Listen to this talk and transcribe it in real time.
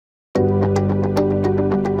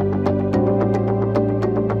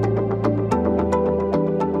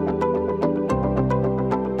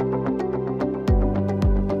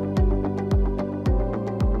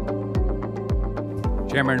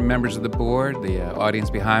Chairman and members of the board, the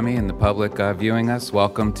audience behind me, and the public viewing us,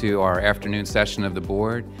 welcome to our afternoon session of the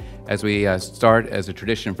board. As we start, as a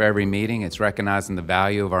tradition for every meeting, it's recognizing the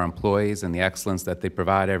value of our employees and the excellence that they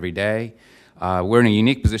provide every day. We're in a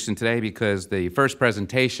unique position today because the first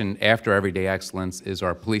presentation after Everyday Excellence is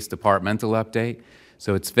our police departmental update.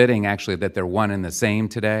 So it's fitting, actually, that they're one and the same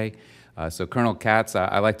today. So Colonel Katz,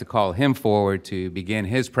 I like to call him forward to begin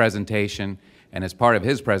his presentation. And as part of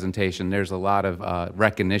his presentation, there's a lot of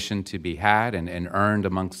recognition to be had and earned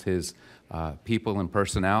amongst his people and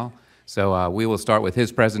personnel. So we will start with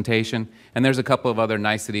his presentation. And there's a couple of other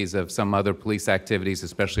niceties of some other police activities,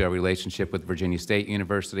 especially our relationship with Virginia State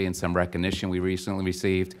University and some recognition we recently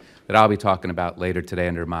received that I'll be talking about later today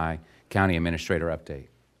under my county administrator update.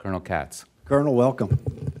 Colonel Katz. Colonel, welcome.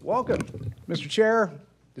 Welcome, Mr. Chair,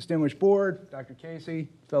 distinguished board, Dr. Casey,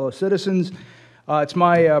 fellow citizens. It's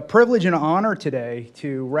my privilege and honor today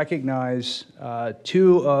to recognize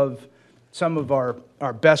two of some of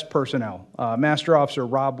our best personnel, Master Officer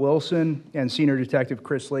Rob Wilson and Senior Detective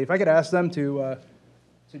Chris Lee. If I could ask them to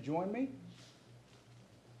join me.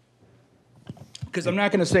 Because I'm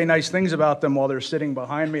not going to say nice things about them while they're sitting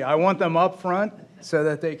behind me. I want them up front so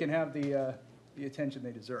that they can have the attention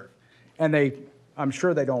they deserve. And I'm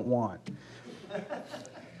sure they don't want.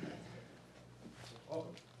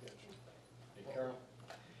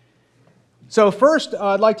 So first,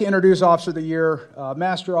 I'd like to introduce Officer of the Year,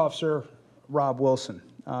 Master Officer Rob Wilson.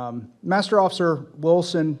 Master Officer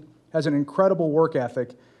Wilson has an incredible work ethic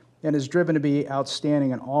and is driven to be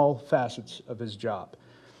outstanding in all facets of his job.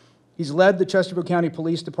 He's led the Chesterfield County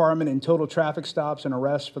Police Department in total traffic stops and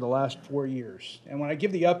arrests for the last 4 years. And when I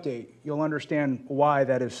give the update, you'll understand why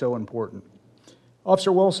that is so important.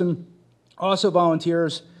 Officer Wilson also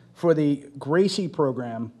volunteers for the Gracie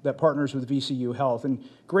program that partners with VCU Health. And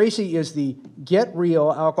Gracie is the Get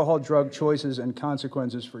Real Alcohol, Drug Choices, and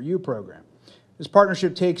Consequences for You program. This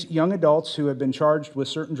partnership takes young adults who have been charged with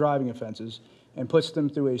certain driving offenses and puts them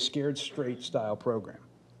through a Scared Straight style program.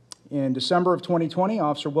 In December of 2020,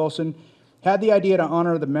 Officer Wilson had the idea to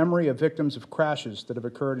honor the memory of victims of crashes that have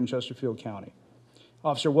occurred in Chesterfield County.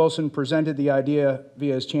 Officer Wilson presented the idea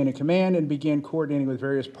via his chain of command and began coordinating with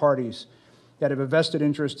various parties that have a vested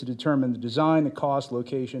interest to determine the design, the cost,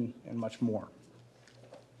 location, and much more.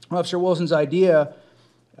 Officer Wilson's idea,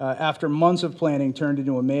 after months of planning, turned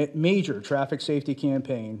into a major traffic safety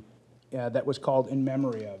campaign that was called In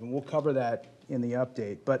Memory Of, and we'll cover that in the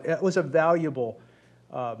update. But it was a valuable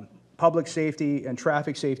public safety and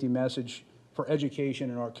traffic safety message for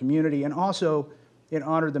education in our community, and also it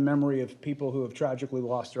honored the memory of people who have tragically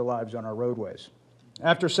lost their lives on our roadways.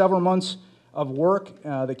 After several months of work,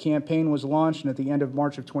 the campaign was launched, and at the end of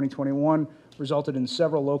March of 2021, resulted in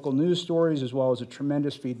several local news stories as well as a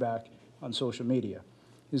tremendous feedback on social media.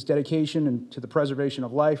 His dedication to the preservation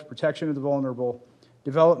of life, protection of the vulnerable,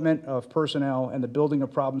 development of personnel, and the building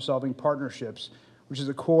of problem-solving partnerships, which is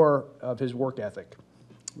the core of his work ethic.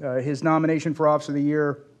 His nomination for Officer of the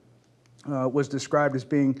Year was described as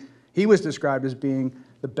being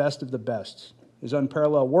the best of the best. His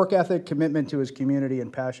unparalleled work ethic, commitment to his community,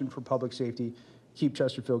 and passion for public safety keep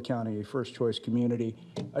Chesterfield County a first-choice community.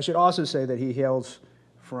 I should also say that he hails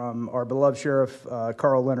from our beloved Sheriff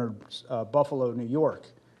Carl Leonard's Buffalo, New York.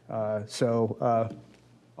 Officer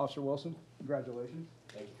Wilson, congratulations.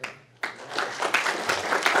 Thank you.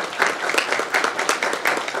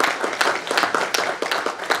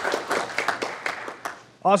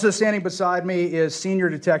 Also standing beside me is Senior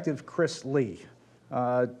Detective Chris Lee.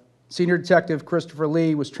 Senior Detective Christopher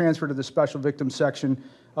Lee was transferred to the Special Victims Section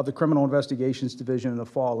of the Criminal Investigations Division in the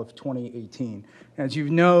fall of 2018. As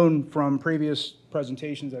you've known from previous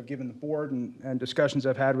presentations I've given the board and discussions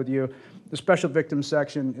I've had with you, the Special Victims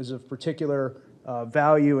Section is of particular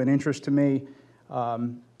value and interest to me.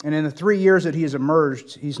 And in the 3 years that he has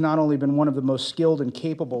emerged, he's not only been one of the most skilled and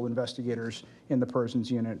capable investigators in the Persons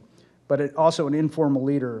Unit, but also an informal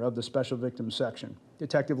leader of the Special Victims Section.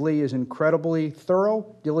 Detective Lee is incredibly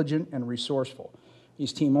thorough, diligent, and resourceful.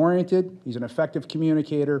 He's team-oriented, he's an effective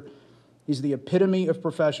communicator, he's the epitome of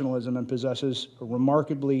professionalism and possesses a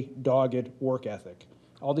remarkably dogged work ethic.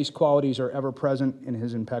 All these qualities are ever present in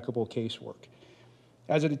his impeccable casework.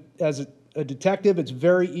 As a detective, it's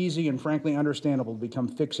very easy and frankly understandable to become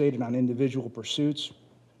fixated on individual pursuits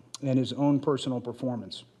and his own personal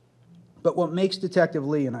performance. But what makes Detective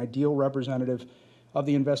Lee an ideal representative of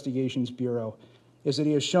the Investigations Bureau is that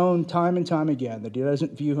he has shown time and time again that he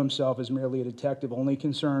doesn't view himself as merely a detective only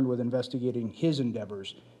concerned with investigating his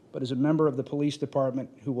endeavors, but as a member of the police department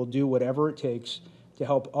who will do whatever it takes to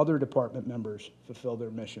help other department members fulfill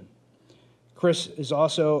their mission. Chris is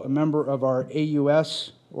also a member of our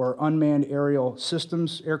AUS, or Unmanned Aerial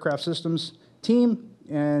Systems, Aircraft Systems team,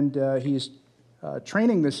 and he's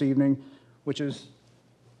training this evening, which is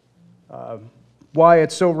why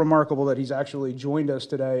it's so remarkable that he's actually joined us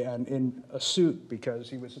today and in a suit, because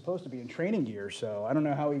he was supposed to be in training gear. So I don't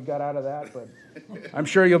know how he got out of that, but I'm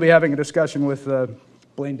sure you'll be having a discussion with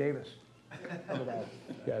Blaine Davis over that.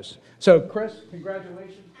 Yes. So Chris,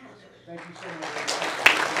 congratulations. Thank you so much.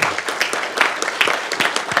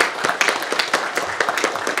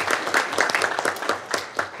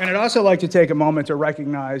 And I'd also like to take a moment to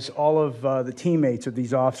recognize all of the teammates of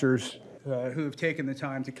these officers who have taken the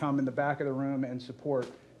time to come in the back of the room and support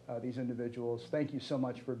these individuals. Thank you so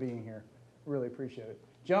much for being here. Really appreciate it.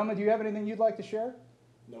 Gentlemen, do you have anything you'd like to share?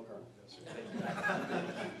 No, Colonel.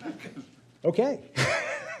 Okay.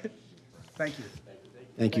 Thank you.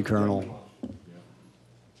 Thank you, Colonel.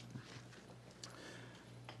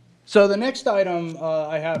 So the next item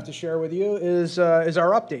I have to share with you is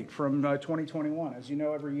our update from 2021. As you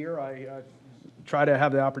know, every year I try to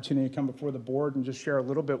have the opportunity to come before the board and just share a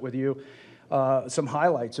little bit with you some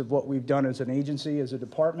highlights of what we've done as an agency, as a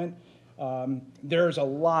department. There's a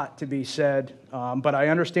lot to be said, but I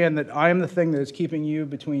understand that I am the thing that is keeping you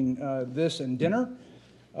between this and dinner.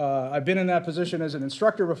 I've been in that position as an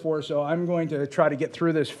instructor before, so I'm going to try to get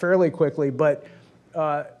through this fairly quickly, but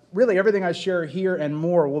really everything I share here and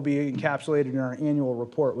more will be encapsulated in our annual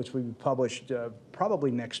report, which will be published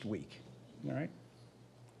probably next week. All right?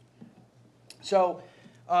 So,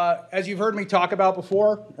 as you've heard me talk about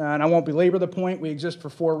before, and I won't belabor the point, we exist for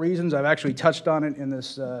 4 reasons. I've actually touched on it in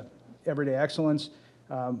this Everyday Excellence.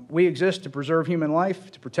 We exist to preserve human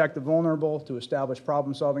life, to protect the vulnerable, to establish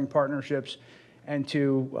problem-solving partnerships, and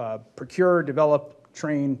to procure, develop,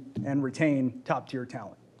 train, and retain top-tier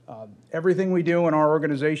talent. Everything we do in our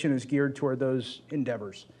organization is geared toward those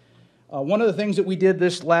endeavors. One of the things that we did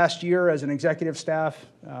this last year as an executive staff,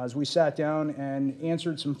 as we sat down and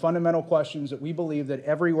answered some fundamental questions that we believe that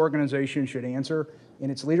every organization should answer in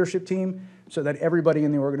its leadership team so that everybody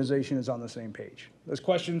in the organization is on the same page. Those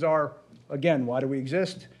questions are, again, why do we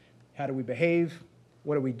exist? How do we behave?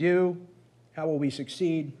 What do we do? How will we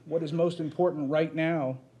succeed? What is most important right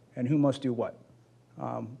now? And who must do what?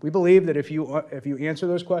 We believe that if you answer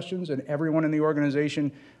those questions and everyone in the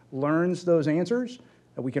organization learns those answers,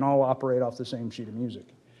 that we can all operate off the same sheet of music.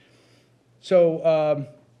 So,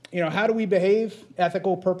 how do we behave?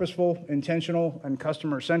 Ethical, purposeful, intentional, and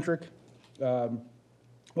customer-centric.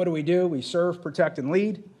 What do? We serve, protect, and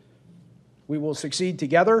lead. We will succeed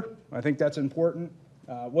together. I think that's important.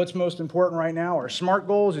 What's most important right now are SMART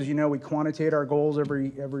goals. As you know, we quantitate our goals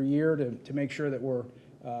every year to make sure that we're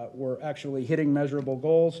actually hitting measurable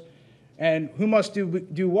goals. And who must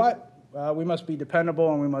do what? We must be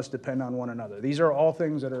dependable, and we must depend on one another. These are all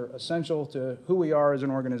things that are essential to who we are as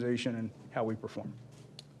an organization and how we perform.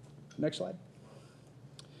 Next slide.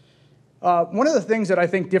 One of the things that I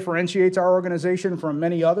think differentiates our organization from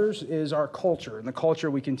many others is our culture, and the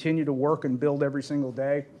culture we continue to work and build every single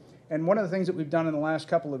day. And one of the things that we've done in the last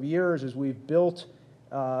couple of years is we've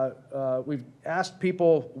asked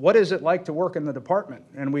people, what is it like to work in the department?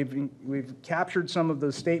 And we've captured some of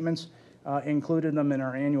those statements, included them in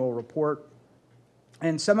our annual report.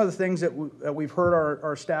 And some of the things that we've heard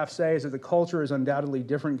our staff say is that the culture is undoubtedly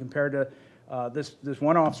different compared to this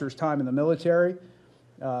one officer's time in the military,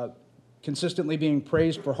 consistently being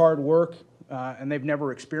praised for hard work, and they've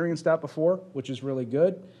never experienced that before, which is really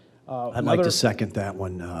good. I'd like to second that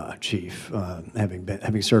one, Chief.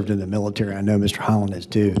 Having served in the military, I know Mr. Holland has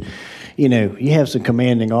too. You know, you have some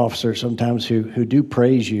commanding officers sometimes who do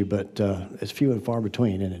praise you, but it's few and far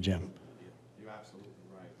between, isn't it, Jim? You're absolutely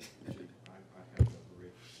right. I have to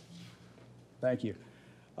agree. Thank you.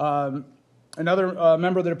 Another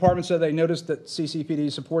member of the department said they noticed that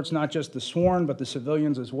CCPD supports not just the sworn, but the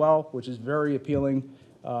civilians as well, which is very appealing,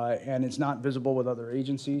 and it's not visible with other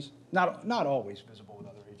agencies. Not always visible with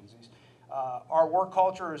other agencies. Our work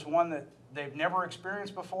culture is one that they've never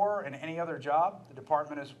experienced before in any other job. The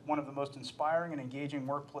department is one of the most inspiring and engaging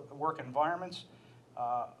work environments.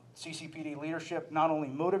 CCPD leadership not only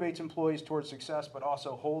motivates employees towards success, but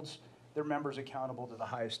also holds their members accountable to the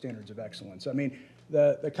highest standards of excellence. I mean,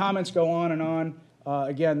 the comments go on and on.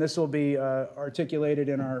 Again, this will be articulated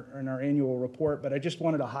in our annual report, but I just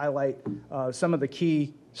wanted to highlight some of the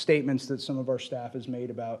key statements that some of our staff has made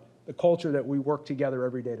about the culture that we work together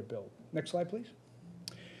every day to build. Next slide, please.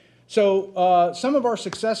 So some of our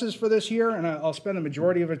successes for this year, and I'll spend the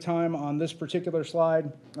majority of the time on this particular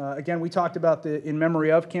slide. Again, we talked about the In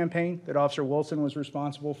Memory Of campaign that Officer Wilson was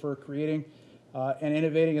responsible for creating and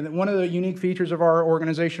innovating. And one of the unique features of our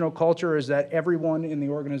organizational culture is that everyone in the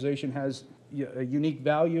organization has a unique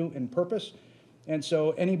value and purpose. And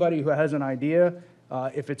so anybody who has an idea,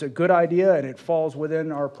 if it's a good idea and it falls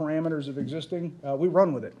within our parameters of existing, we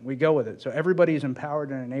run with it, we go with it. So everybody's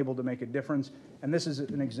empowered and enabled to make a difference. And this is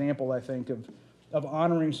an example, I think, of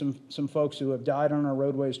honoring some folks who have died on our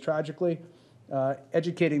roadways tragically,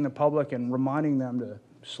 educating the public and reminding them to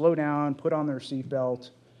slow down, put on their seatbelt,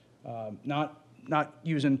 not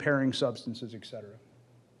use impairing substances, et cetera.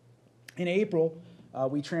 In April,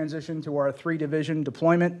 we transitioned to our 3-division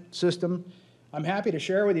deployment system. I'm happy to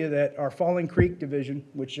share with you that our Falling Creek Division,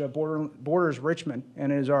 which borders Richmond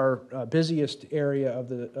and is our busiest area of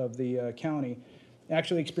the county,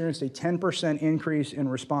 actually experienced a 10% increase in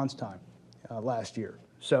response time last year.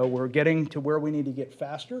 So we're getting to where we need to get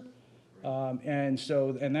faster, and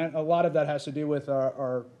that a lot of that has to do with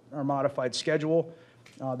our modified schedule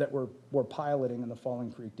that we're piloting in the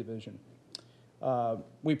Falling Creek Division.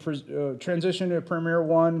 We transitioned to Premier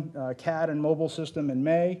One CAD and mobile system in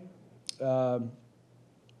May.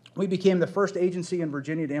 We became the first agency in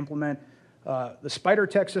Virginia to implement the Spider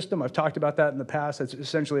Tech system. I've talked about that in the past. It's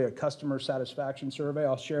essentially a customer satisfaction survey.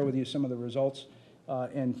 I'll share with you some of the results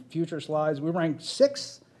in future slides. We ranked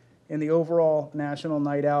 6th in the overall national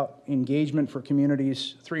night out engagement for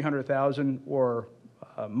communities 300,000 or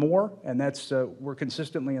more, and that's we're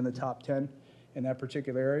consistently in the top 10 in that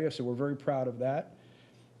particular area, so we're very proud of that.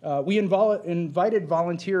 We invited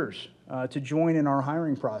volunteers to join in our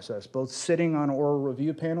hiring process, both sitting on oral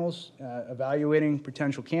review panels, evaluating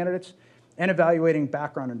potential candidates, and evaluating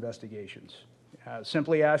background investigations.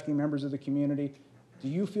 Simply asking members of the community, do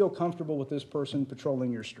you feel comfortable with this person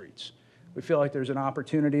patrolling your streets? We feel like there's an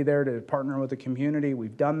opportunity there to partner with the community.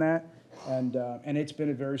 We've done that, and it's been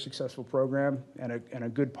a very successful program and a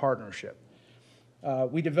good partnership.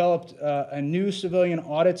 We developed a new civilian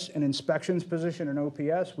audits and inspections position in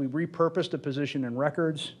OPS. We repurposed a position in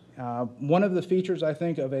records. One of the features, I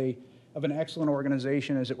think, of an excellent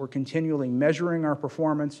organization is that we're continually measuring our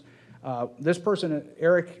performance. This person,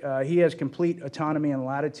 Eric, he has complete autonomy and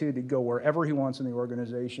latitude to go wherever he wants in the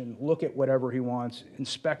organization, look at whatever he wants,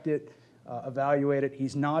 inspect it, evaluate it.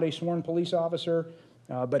 He's not a sworn police officer,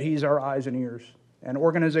 but he's our eyes and ears. And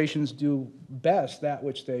organizations do best that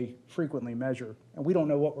which they frequently measure. And we don't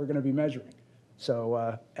know what we're going to be measuring.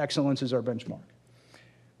 So excellence is our benchmark.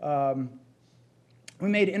 We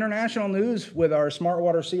made international news with our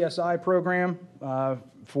Smartwater CSI program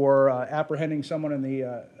for apprehending someone in the,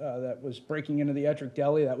 that was breaking into the Ettrick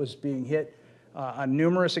Deli that was being hit on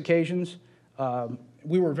numerous occasions.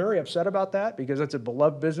 We were very upset about that because it's a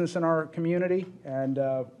beloved business in our community. And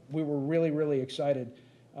we were really, really excited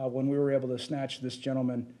when we were able to snatch this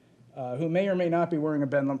gentleman who may or may not be wearing a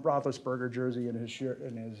Ben Roethlisberger jersey in his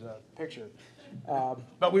picture.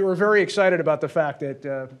 But we were very excited about the fact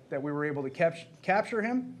that we were able to capture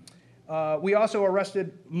him. We also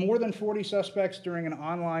arrested more than 40 suspects during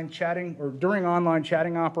online chatting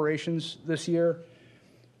operations this year.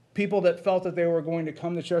 People that felt that they were going to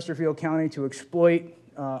come to Chesterfield County to exploit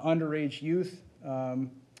underage youth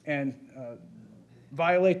and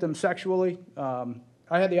violate them sexually.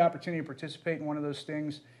 I had the opportunity to participate in one of those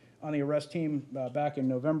things on the arrest team back in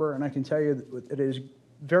November, and I can tell you that it is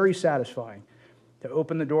very satisfying to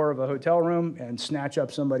open the door of a hotel room and snatch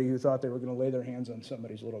up somebody who thought they were going to lay their hands on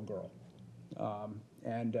somebody's little girl.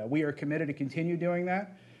 We are committed to continue doing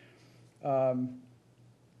that.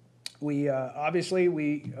 We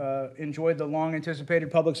enjoyed the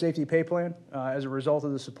long-anticipated public safety pay plan as a result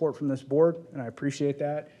of the support from this board, and I appreciate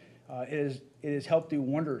that. It has helped do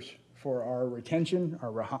wonders for our retention,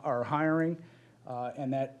 our hiring,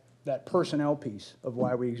 and that personnel piece of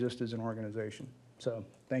why we exist as an organization. So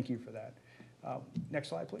thank you for that. Next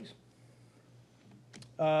slide, please.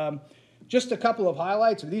 Just a couple of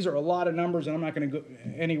highlights. These are a lot of numbers, and I'm not going to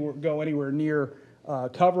go anywhere near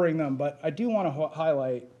covering them, but I do want to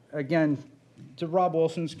highlight, again, to Rob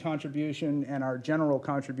Wilson's contribution and our general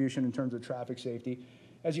contribution in terms of traffic safety.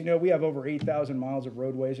 As you know, we have over 8,000 miles of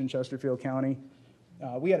roadways in Chesterfield County.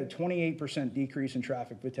 We had a 28% decrease in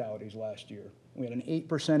traffic fatalities last year. We had an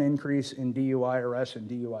 8% increase in DUI arrests and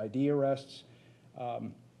DUID arrests.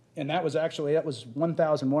 And that was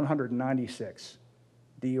 1,196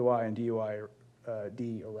 DUI and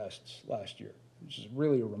DUID arrests last year, which is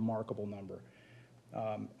really a remarkable number.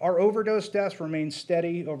 Our overdose deaths remained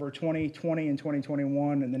steady over 2020 and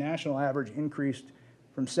 2021, and the national average increased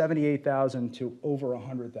from 78,000 to over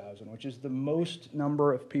 100,000, which is the most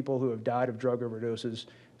number of people who have died of drug overdoses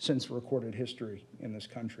since recorded history in this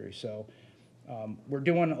country. So we're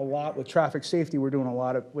doing a lot with traffic safety. We're doing a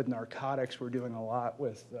lot with narcotics. We're doing a lot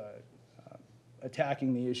with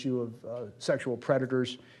attacking the issue of sexual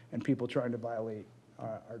predators and people trying to violate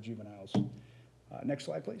our juveniles. Next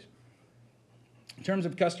slide, please. In terms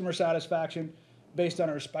of customer satisfaction, based on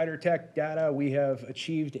our Spider Tech data, we have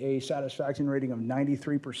achieved a satisfaction rating of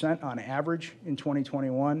 93% on average in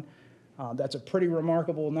 2021. That's a pretty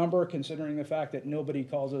remarkable number considering the fact that nobody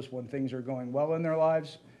calls us when things are going well in their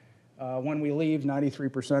lives. When we leave,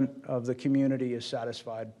 93% of the community is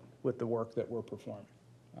satisfied with the work that we're performing.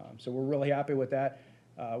 So we're really happy with that.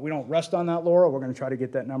 We don't rest on that laurel. We're going to try to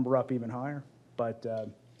get that number up even higher, but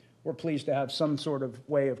we're pleased to have some sort of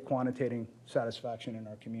way of quantitating satisfaction in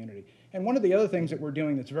our community. And one of the other things that we're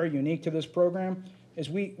doing that's very unique to this program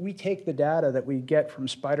is we take the data that we get from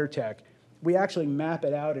Spider Tech, we actually map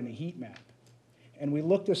it out in a heat map. And we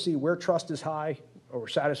look to see where trust is high or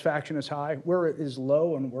satisfaction is high, where it is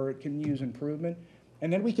low and where it can use improvement.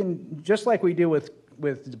 And then we can, just like we do with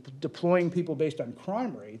deploying people based on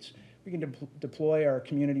crime rates, we can deploy our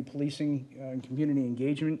community policing and community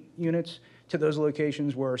engagement units to those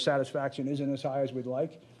locations where satisfaction isn't as high as we'd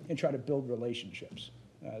like and try to build relationships.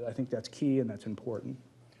 I think that's key and that's important.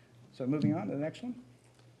 So moving on to the next one.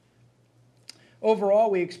 Overall,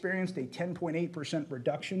 we experienced a 10.8%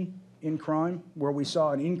 reduction in crime. Where we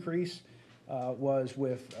saw an increase was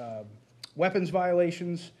with weapons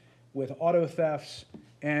violations, with auto thefts,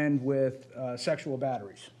 and with sexual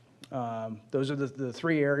batteries. Those are the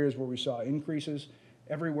three areas where we saw increases.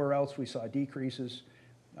 Everywhere else we saw decreases,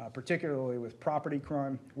 particularly with property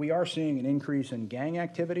crime. We are seeing an increase in gang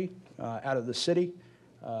activity out of the city.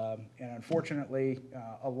 And unfortunately,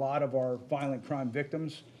 a lot of our violent crime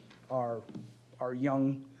victims are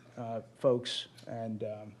young folks, and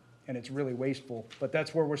it's really wasteful. But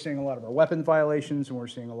that's where we're seeing a lot of our weapons violations, and we're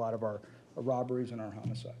seeing a lot of our robberies and our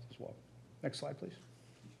homicides as well. Next slide, please.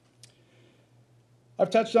 I've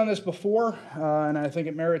touched on this before, and I think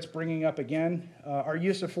it merits bringing up again. Our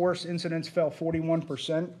use of force incidents fell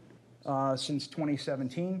 41% since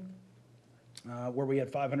 2017, where we had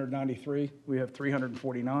 593. We have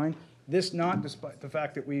 349. This not despite the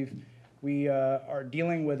fact that we are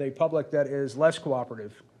dealing with a public that is less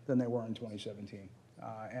cooperative than they were in 2017.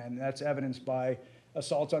 And that's evidenced by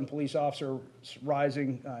assaults on police officers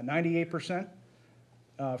rising 98%.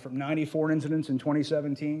 From 94 incidents in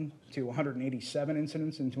 2017 to 187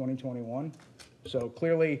 incidents in 2021. So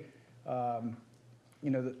clearly,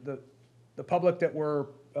 the public that we're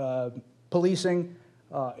policing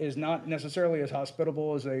is not necessarily as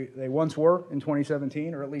hospitable as they once were in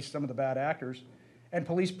 2017, or at least some of the bad actors. And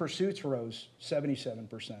police pursuits rose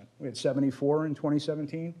 77%. We had 74 in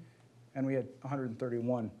 2017, and we had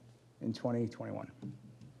 131 in 2021.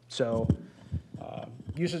 So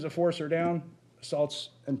uses of force are down. Assaults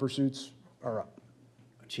and pursuits are up.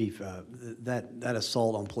 Chief, that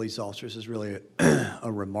assault on police officers is really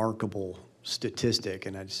a remarkable statistic,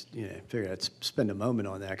 and I just figured I'd spend a moment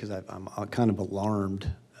on that because I'm kind of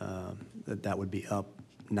alarmed that would be up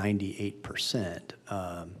 98%.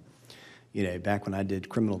 Back when I did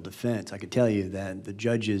criminal defense, I could tell you that the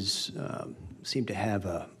judges seem to have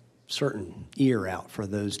a certain ear out for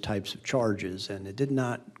those types of charges, and it did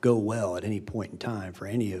not go well at any point in time for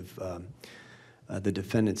any of the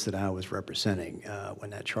defendants that I was representing when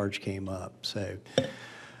that charge came up. So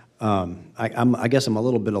I guess I'm a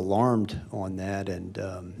little bit alarmed on that. And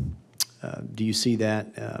do you see that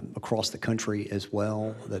across the country as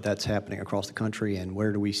well, that's happening across the country? And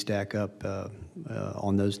where do we stack up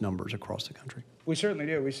on those numbers across the country? We certainly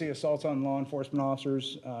do. We see assaults on law enforcement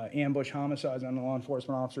officers, ambush homicides on law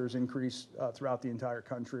enforcement officers increase throughout the entire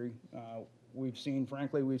country. We've seen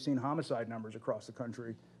homicide numbers across the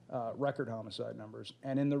country, record homicide numbers.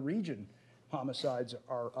 And in the region, homicides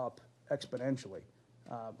are up exponentially.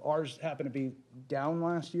 Ours happened to be down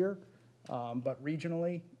last year, but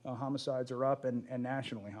regionally, homicides are up, and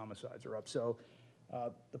nationally, homicides are up. So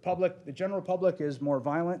the general public is more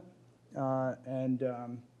violent and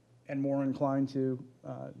more inclined to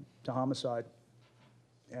homicide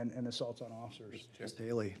and assaults on officers.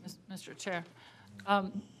 Haley. Mr. Chair.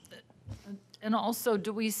 And also,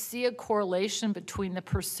 do we see a correlation between the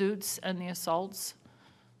pursuits and the assaults?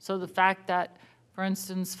 So the fact that, for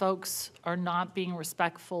instance, folks are not being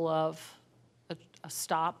respectful of a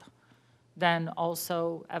stop, then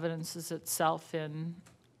also evidences itself in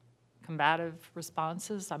combative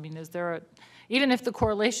responses? I mean, is there even if the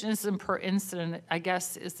correlation isn't per incident, I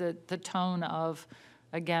guess, is it the tone of,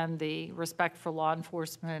 again, the respect for law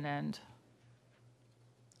enforcement and?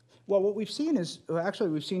 Well, what we've seen is,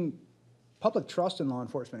 we've seen public trust in law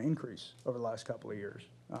enforcement increase over the last couple of years,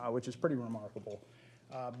 which is pretty remarkable.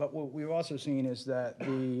 But what we've also seen is that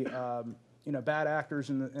the bad actors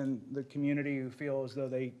in the community who feel as though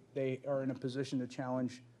they are in a position to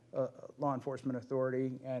challenge law enforcement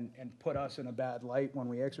authority and put us in a bad light when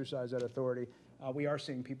we exercise that authority, we are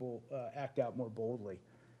seeing people act out more boldly.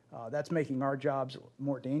 That's making our jobs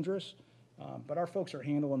more dangerous, but our folks are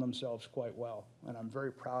handling themselves quite well, and I'm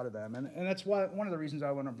very proud of them. And that's why, one of the reasons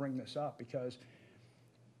I want to bring this up, because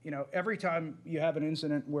every time you have an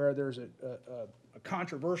incident where there's a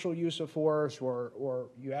controversial use of force or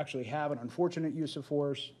you actually have an unfortunate use of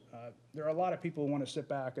force, there are a lot of people who want to sit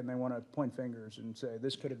back and they want to point fingers and say,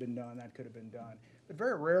 this could have been done, that could have been done. But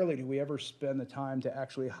very rarely do we ever spend the time to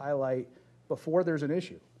actually highlight before there's an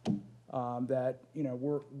issue that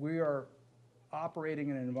we are operating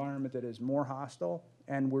in an environment that is more hostile,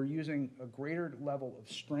 and we're using a greater level of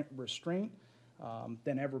restraint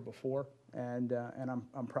than ever before. And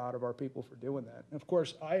I'm proud of our people for doing that. And of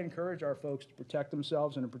course, I encourage our folks to protect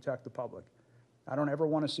themselves and to protect the public. I don't ever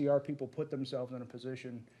want to see our people put themselves in a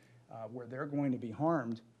position where they're going to be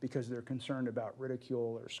harmed because they're concerned about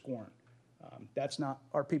ridicule or scorn. That's not,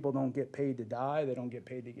 our people don't get paid to die, they don't get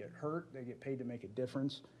paid to get hurt, they get paid to make a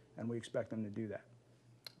difference, and we expect them to do that.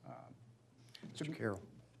 Mr. Carroll.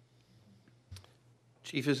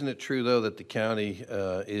 Chief, isn't it true, though, that the county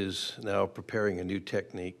is now preparing a new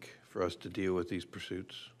technique for us to deal with these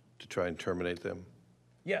pursuits, to try and terminate them?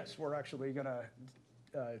 Yes, we're actually going to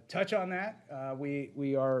touch on that.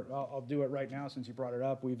 We are, I'll do it right now since you brought it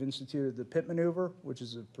up. We've instituted the pit maneuver, which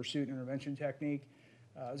is a pursuit intervention technique.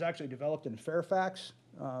 It was actually developed in Fairfax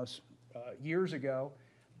years ago,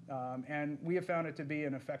 and we have found it to be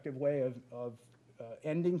an effective way of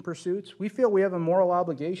ending pursuits. We feel we have a moral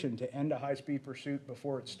obligation to end a high-speed pursuit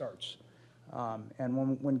before it starts.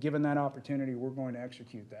 And when given that opportunity, we're going to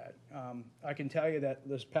execute that. I can tell you that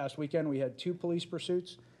this past weekend we had 2 police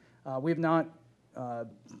pursuits. We have not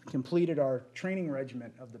completed our training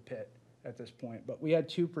regiment of the pit at this point, but we had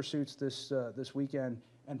 2 pursuits this weekend,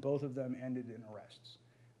 and both of them ended in arrests.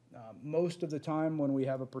 Most of the time when we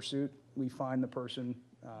have a pursuit, we find the person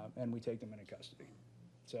and we take them into custody.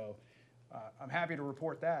 So I'm happy to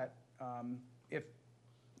report that. I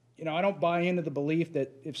don't buy into the belief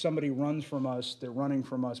that if somebody runs from us, they're running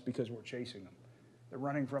from us because we're chasing them. They're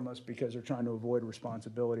running from us because they're trying to avoid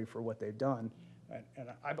responsibility for what they've done. And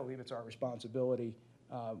I believe it's our responsibility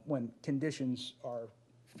when conditions are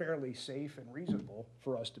fairly safe and reasonable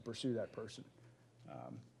for us to pursue that person.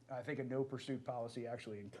 I think a no pursuit policy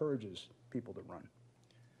actually encourages people to run.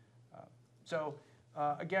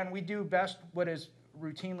 Again, we do best what is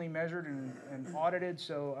routinely measured and audited,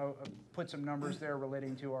 so I'll put some numbers there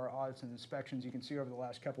relating to our audits and inspections. You can see over the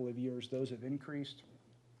last couple of years, those have increased.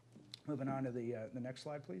 Moving on to the next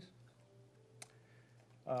slide, please.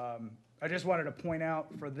 I just wanted to point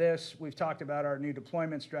out for this, we've talked about our new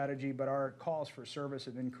deployment strategy, but our calls for service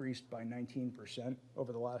have increased by 19%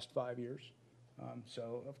 over the last 5 years.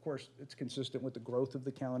 So, of course, it's consistent with the growth of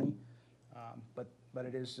the county, but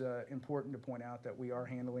it is important to point out that we are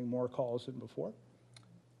handling more calls than before.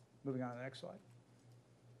 Moving on to the next slide.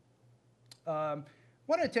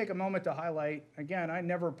 Want to take a moment to highlight, again, I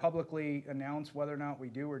never publicly announce whether or not we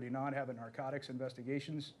do or do not have a narcotics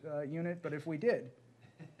investigations unit, but if we did,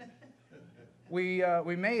 we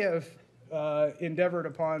may have endeavored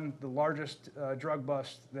upon the largest drug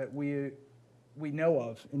bust that we know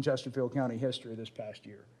of in Chesterfield County history this past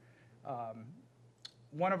year.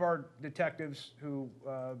 One of our detectives who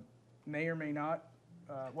may or may not,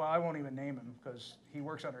 well, I won't even name him because he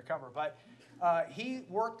works undercover, but he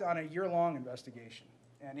worked on a year-long investigation.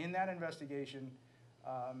 And in that investigation,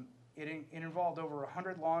 it involved over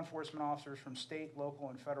 100 law enforcement officers from state, local,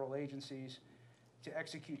 and federal agencies to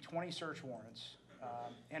execute 20 search warrants.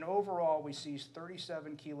 And overall, we seized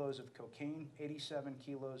 37 kilos of cocaine, 87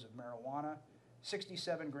 kilos of marijuana,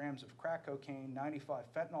 67 grams of crack cocaine,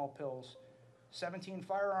 95 fentanyl pills, 17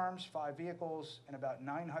 firearms, 5 vehicles, and about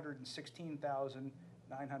 $916,900 in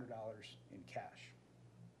cash.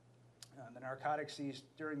 The narcotics seized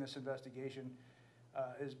during this investigation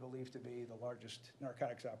is believed to be the largest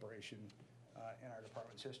narcotics operation in our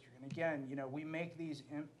department's history. And again, we make these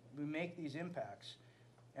impacts,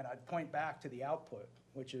 and I'd point back to the output,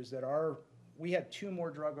 which is that we had 2 more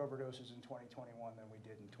drug overdoses in 2021 than we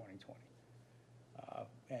did in 2020.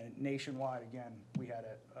 And nationwide, again, we had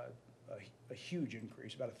a huge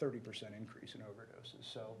increase, about a 30% increase in overdoses.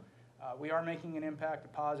 So we are making an impact, a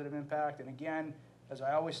positive impact. And again, as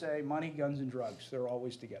I always say, money, guns, and drugs, they're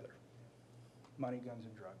always together. Money, guns,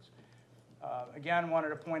 and drugs. Again, wanted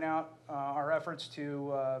to point out our efforts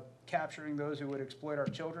to capturing those who would exploit our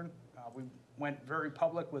children. We went very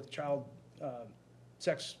public with child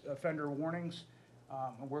sex offender warnings,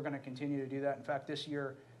 and we're going to continue to do that. In fact, this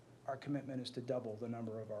year, our commitment is to double the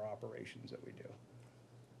number of our operations that we do.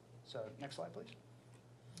 So, next slide, please.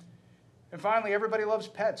 And finally, everybody loves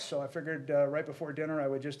pets, so I figured right before dinner I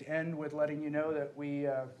would just end with letting you know that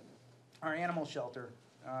our animal shelter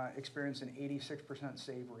experienced an 86%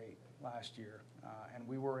 save rate last year, and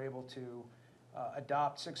we were able to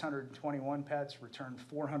adopt 621 pets, return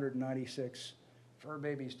 496 fur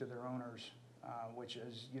babies to their owners, which,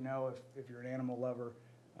 as you know, if you're an animal lover,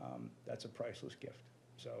 that's a priceless gift.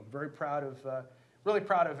 So very proud of, really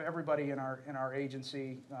proud of everybody in our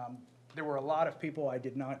agency. There were a lot of people I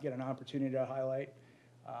did not get an opportunity to highlight,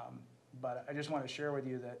 but I just want to share with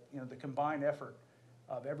you that the combined effort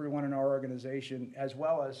of everyone in our organization, as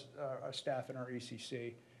well as our staff in our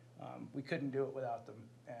ECC, we couldn't do it without them.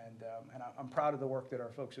 And I'm proud of the work that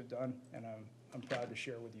our folks have done, and I'm proud to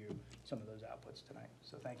share with you some of those outputs tonight.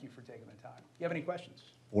 So thank you for taking the time. You have any questions?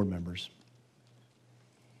 Board members.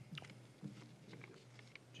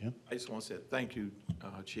 Jim? I just want to say thank you,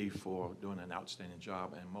 Chief, for doing an outstanding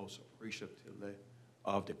job, and most appreciative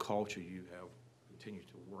of the culture you have continued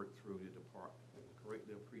to work through the department.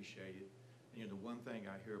 Greatly appreciated. And, the one thing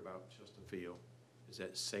I hear about Chesterfield is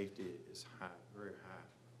that safety is high, very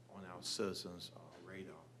high on our citizens'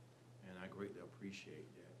 radar, and I greatly appreciate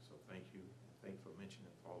that. So thank you. Thank you for mentioning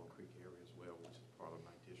Fall Creek area as well, which is part of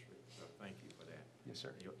my district. So thank you for that. Yes, sir.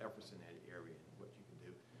 And your efforts in that area and what you can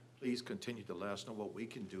do. Please continue to let us know what we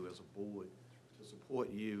can do as a board to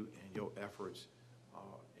support you and your efforts,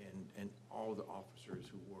 and all the officers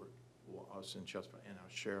who work for us in Chesterfield and our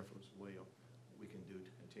sheriff as well. We can do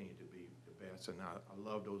to continue to be the best. And I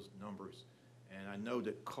love those numbers. And I know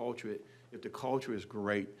that culture, if the culture is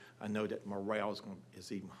great, I know that morale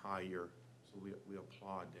is even higher. So we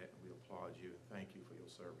applaud that, and we applaud you. Thank you for your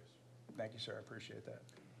service. Thank you, sir. I appreciate that.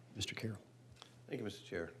 Mr. Carroll. Thank you, Mr.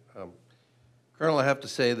 Chair. Colonel, I have to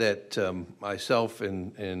say that myself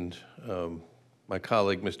and my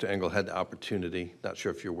colleague, Mr. Engel, had the opportunity, not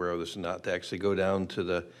sure if you're aware of this or not, to actually go down to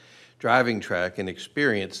the driving track and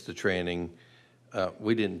experience the training.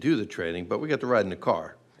 We didn't do the training, but we got to ride in the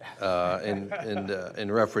car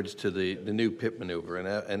in reference to the new pit maneuver.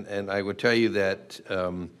 And I would tell you that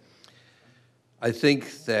I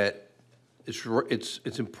think that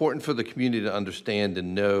it's important for the community to understand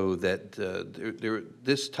and know that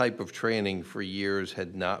this type of training for years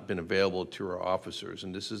had not been available to our officers,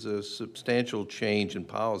 and this is a substantial change in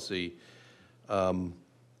policy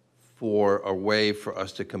for a way for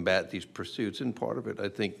us to combat these pursuits. And part of it, I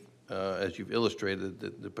think, as you've illustrated,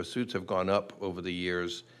 the pursuits have gone up over the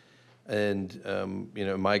years. And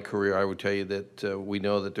in my career, I would tell you that we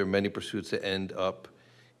know that there are many pursuits that end up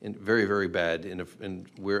in very, very bad, and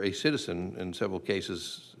where a citizen, in several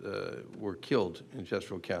cases, were killed in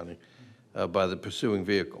Chesterfield County by the pursuing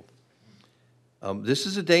vehicle. This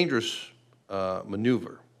is a dangerous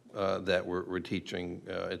maneuver that we're teaching.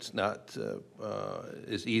 It's not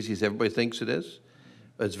as easy as everybody thinks it is.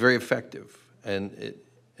 It's very effective, and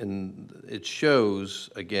it shows,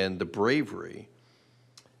 again, the bravery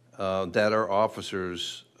that our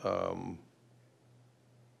officers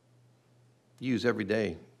use every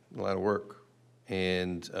day. A lot of work,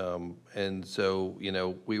 and so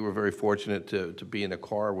we were very fortunate to be in a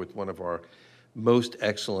car with one of our most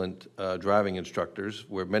excellent driving instructors,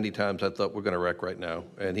 where many times I thought we're going to wreck right now,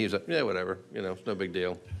 and he was like, yeah, whatever, it's no big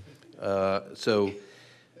deal. So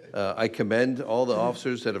I commend all the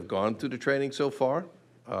officers that have gone through the training so far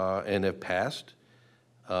and have passed.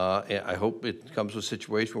 And I hope it comes to a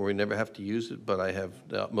situation where we never have to use it, but I have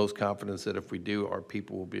the utmost confidence that if we do, our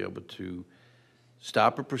people will be able to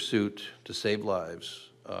stop a pursuit to save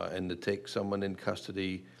lives and to take someone in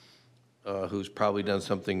custody who's probably done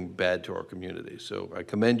something bad to our community. So I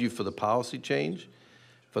commend you for the policy change,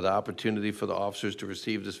 for the opportunity for the officers to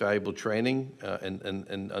receive this valuable training,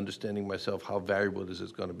 and understanding myself how valuable this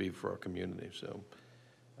is going to be for our community. So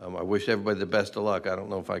I wish everybody the best of luck. I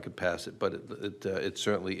don't know if I could pass it, but it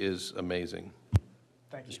certainly is amazing.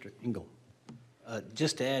 Thank you. Mr. Engel.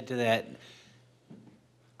 Just to add to that,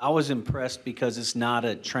 I was impressed because it's not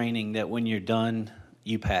a training that when you're done,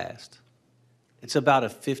 you passed. It's about a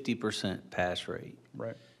 50% pass rate.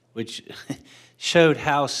 Right. Which showed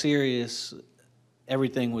how serious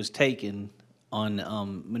everything was taken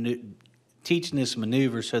on teaching this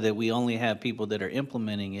maneuver, so that we only have people that are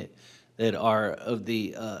implementing it that are of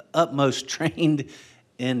the utmost trained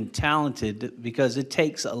and talented, because it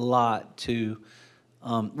takes a lot to,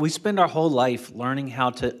 we spend our whole life learning how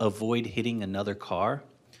to avoid hitting another car,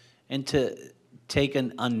 and to take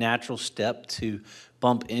an unnatural step to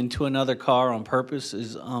bump into another car on purpose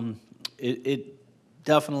is, it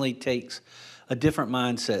definitely takes a different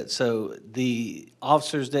mindset. So the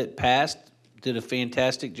officers that passed did a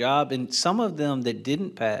fantastic job, and some of them that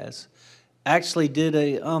didn't pass actually did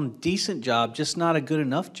a decent job, just not a good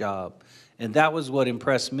enough job. And that was what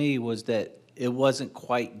impressed me, was that it wasn't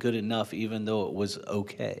quite good enough, even though it was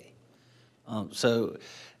okay. So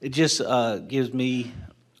it just gives me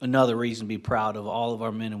another reason to be proud of all of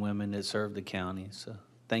our men and women that serve the county. So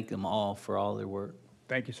thank them all for all their work.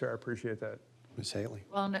 Thank you, sir. I appreciate that. Ms. Haley?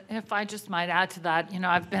 Well, and if I just might add to that,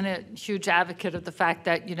 I've been a huge advocate of the fact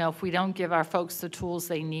that, if we don't give our folks the tools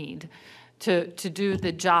they need to do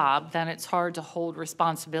the job, then it's hard to hold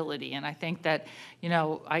responsibility. And I think that,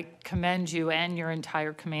 I commend you and your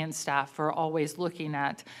entire command staff for always looking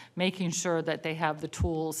at making sure that they have the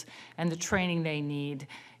tools and the training they need,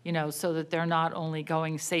 so that they're not only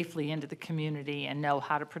going safely into the community and know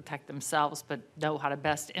how to protect themselves, but know how to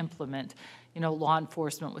best implement law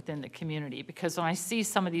enforcement within the community. Because when I see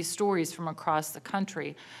some of these stories from across the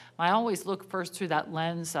country, I always look first through that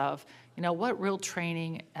lens of, what real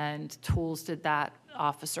training and tools did that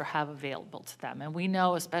officer have available to them? And we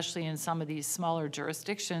know, especially in some of these smaller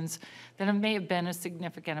jurisdictions, that it may have been a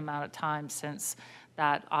significant amount of time since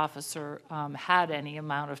that officer had any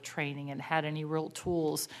amount of training and had any real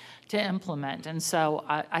tools to implement. And so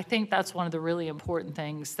I think that's one of the really important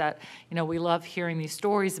things that, we love hearing these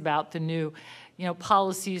stories about, the new,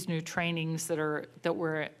 policies, new trainings that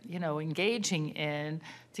we're, engaging in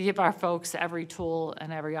to give our folks every tool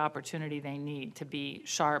and every opportunity they need to be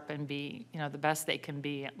sharp and be, the best they can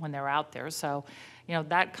be when they're out there. So,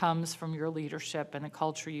 that comes from your leadership and the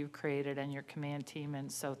culture you've created and your command team. And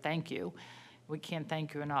so thank you. We can't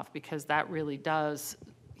thank you enough, because that really does,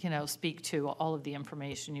 speak to all of the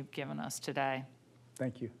information you've given us today.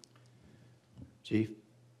 Thank you. Chief,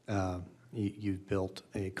 you've built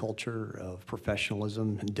a culture of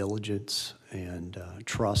professionalism and diligence and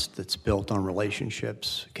trust that's built on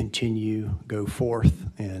relationships. Continue, go forth,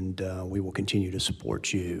 and we will continue to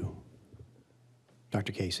support you.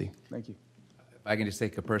 Dr. Casey. Thank you. If I can just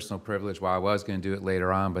take a personal privilege, while I was going to do it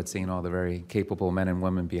later on, but seeing all the very capable men and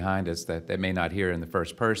women behind us that may not hear in the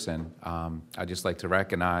first person, I'd just like to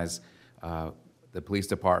recognize the police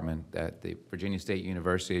department at the Virginia State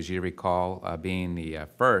University, as you recall, being the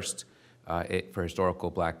first for historical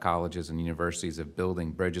black colleges and universities of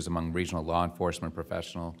building bridges among regional law enforcement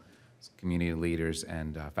professionals, community leaders,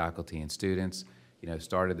 and faculty and students.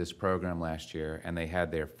 Started this program last year, and they had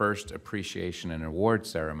their first appreciation and award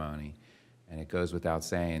ceremony. And it goes without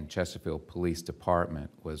saying, Chesterfield Police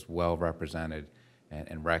Department was well represented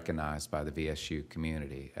and recognized by the VSU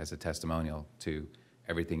community as a testimonial to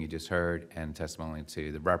everything you just heard, and testimonial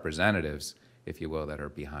to the representatives, if you will, that are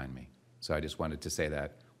behind me. So I just wanted to say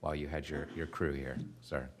that while you had your crew here,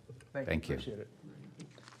 sir. Thank you. Appreciate it.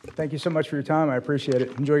 Thank you so much for your time. I appreciate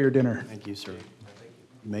it. Enjoy your dinner. Thank you, sir.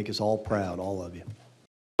 You make us all proud, all of you.